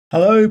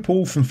Hello,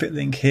 Paul from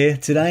Fitlink here.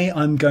 Today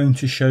I'm going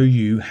to show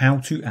you how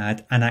to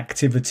add an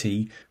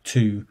activity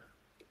to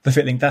the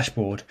Fitlink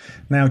dashboard.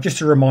 Now, just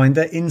a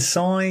reminder,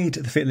 inside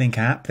the Fitlink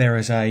app there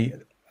is a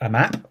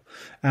map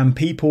and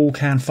people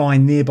can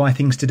find nearby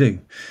things to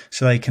do.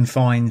 So they can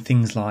find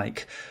things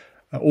like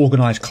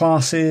organised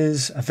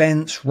classes,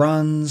 events,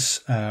 runs,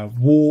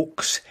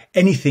 walks,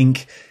 anything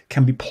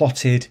can be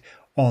plotted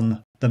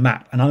on the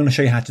map, and I'm going to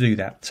show you how to do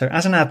that. So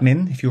as an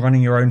admin, if you're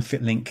running your own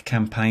Fitlink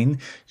campaign,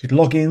 you'd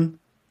log in.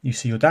 You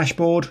see your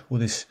dashboard, all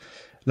this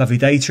lovely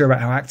data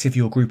about how active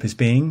your group is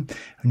being,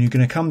 and you're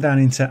going to come down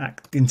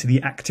into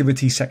the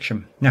activity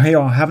section. Now here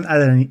I haven't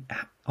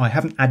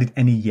added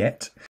any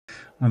yet.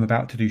 I'm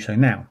about to do so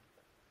now.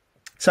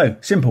 So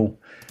simple,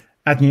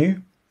 add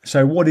new.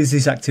 So what is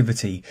this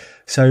activity?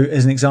 So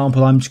as an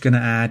example, I'm going to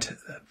add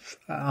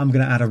a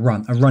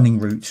running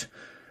route,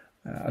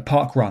 a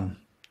park run.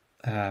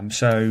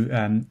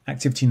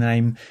 Activity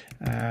name,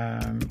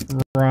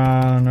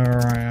 run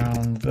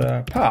around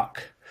the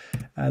park.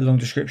 Long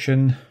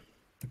description,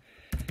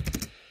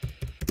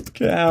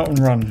 get out and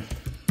run.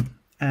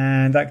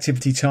 And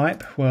activity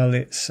type, well,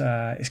 it's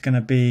going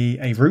to be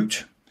a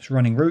route. It's a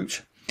running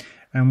route.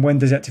 And when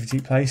does activity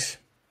take place?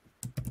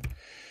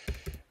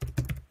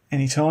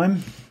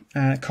 Anytime.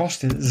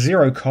 Cost is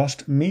 0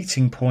 cost.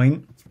 Meeting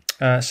point.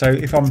 So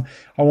if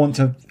I want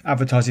to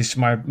advertise this to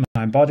my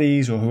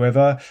buddies or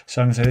whoever,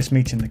 so I'm going to say let's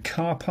meet in the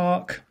car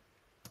park.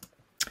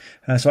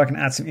 So I can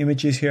add some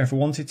images here if I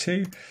wanted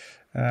to.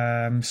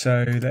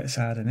 So let's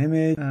add an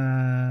image,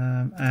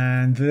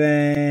 and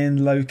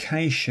then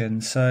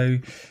location. So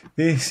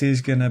this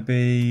is going to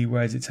be,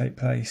 where does it take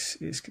place?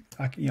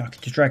 I can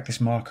just drag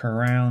this marker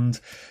around,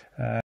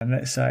 and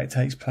let's say it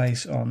takes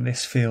place on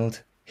this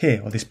field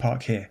here, or this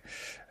park here.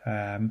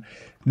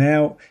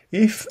 Now,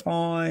 if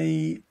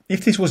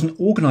this was an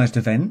organised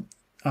event,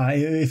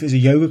 if it's a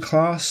yoga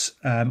class,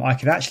 I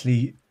could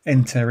actually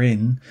enter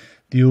in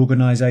the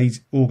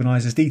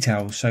organizer's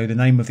details. So the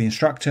name of the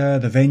instructor,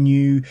 the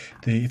venue,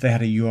 if they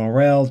had a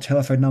URL,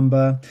 telephone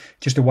number,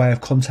 just a way of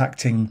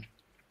contacting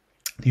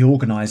the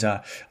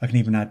organizer. I can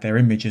even add their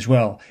image as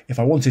well if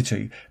I wanted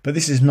to. But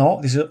this is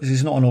not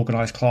an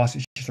organized class,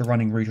 it's just a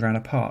running route around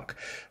a park.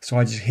 So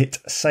I just hit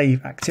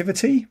save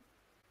activity,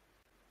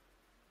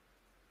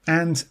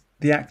 and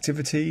the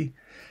activity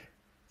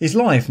is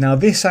live. Now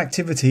this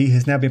activity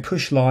has now been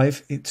pushed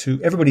live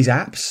into everybody's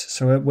apps.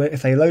 So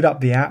if they load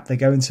up the app, they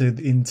go into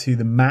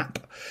the map,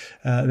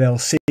 they'll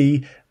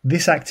see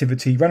this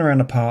activity run around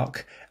the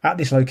park at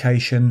this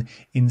location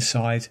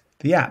inside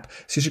the app.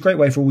 So it's a great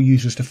way for all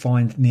users to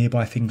find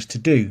nearby things to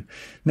do.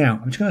 Now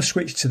I'm just going to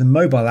switch to the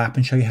mobile app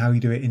and show you how you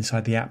do it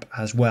inside the app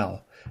as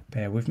well.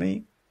 Bear with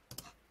me.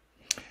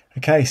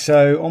 Okay,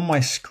 so on my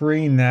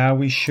screen now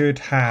we should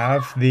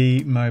have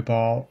the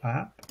mobile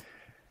app.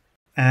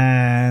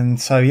 And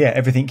so yeah,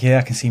 everything here,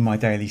 I can see my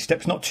daily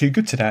steps. Not too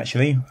good today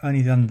actually,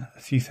 only done a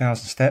few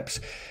thousand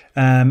steps.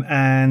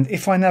 And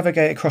if I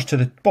navigate across to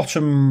the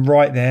bottom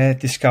right there,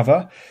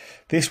 discover,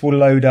 this will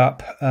load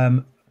up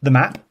the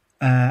map,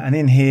 and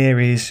in here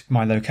is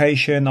my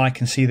location. I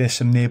can see there's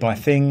some nearby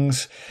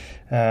things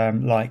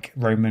like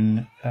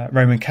Roman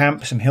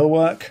camp, some hill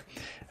work,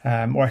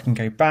 or I can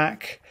go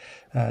back,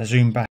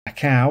 zoom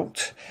back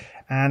out.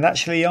 And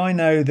actually, I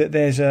know that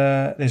there's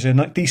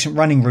a decent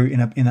running route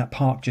in that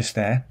park just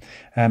there.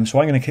 So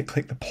I'm going to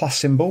click the plus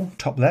symbol,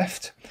 top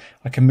left.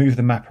 I can move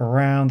the map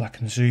around. I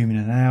can zoom in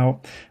and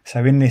out.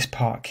 So in this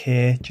park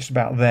here, just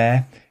about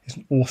there, is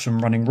an awesome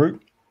running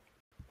route.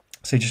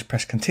 So just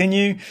press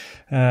continue.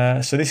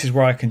 So this is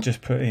where I can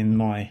just put in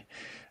my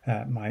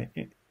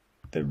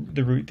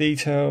the route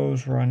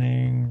details,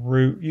 running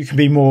route. You can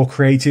be more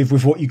creative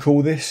with what you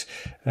call this.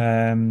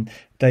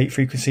 Date,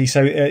 frequency.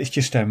 So it's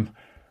just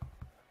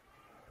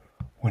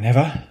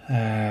whenever.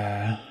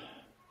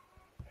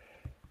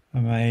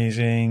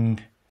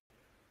 Amazing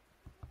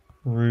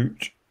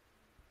route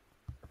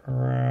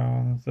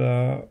around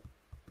the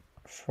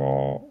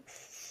forest.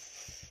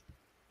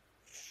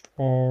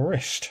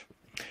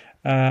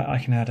 I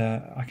can add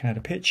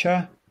a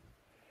picture.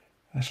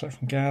 Select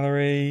from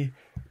gallery.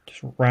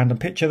 Just a random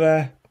picture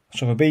there.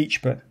 Sort of a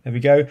beach, but there we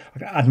go. I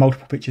can add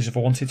multiple pictures if I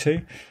wanted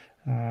to.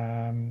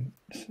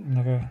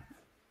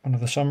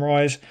 Another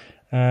sunrise.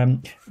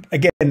 Again,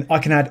 I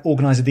can add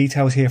organizer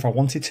details here if I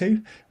wanted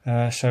to.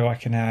 So I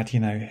can add,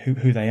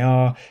 who they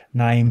are,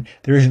 name.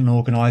 There isn't an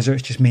organizer,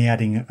 it's just me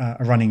adding a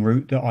running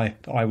route that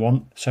I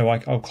want. So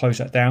I'll close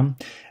that down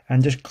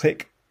and just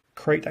click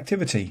create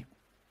activity.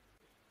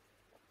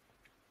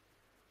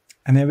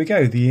 And there we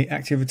go, the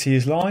activity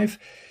is live.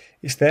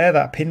 It's there,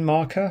 that pin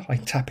marker, I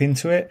can tap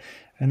into it.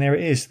 And there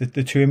it is,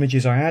 the two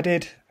images I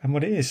added and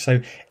what it is.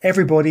 So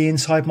everybody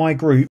inside my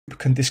group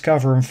can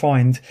discover and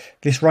find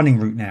this running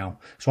route now.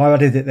 So I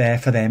added it there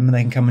for them, and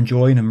they can come and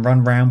join and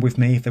run around with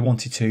me if they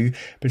wanted to.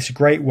 But it's a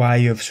great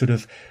way of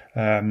of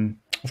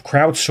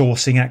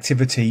crowdsourcing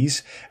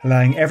activities,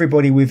 allowing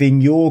everybody within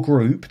your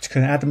group to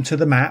add them to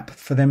the map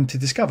for them to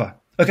discover.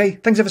 Okay,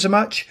 thanks ever so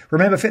much.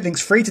 Remember,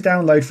 Fitlink's free to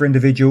download for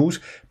individuals.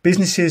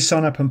 Businesses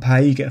sign up and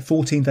pay. You get a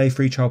 14-day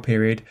free trial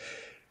period.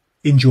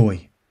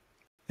 Enjoy.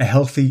 A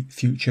healthy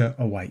future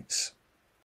awaits.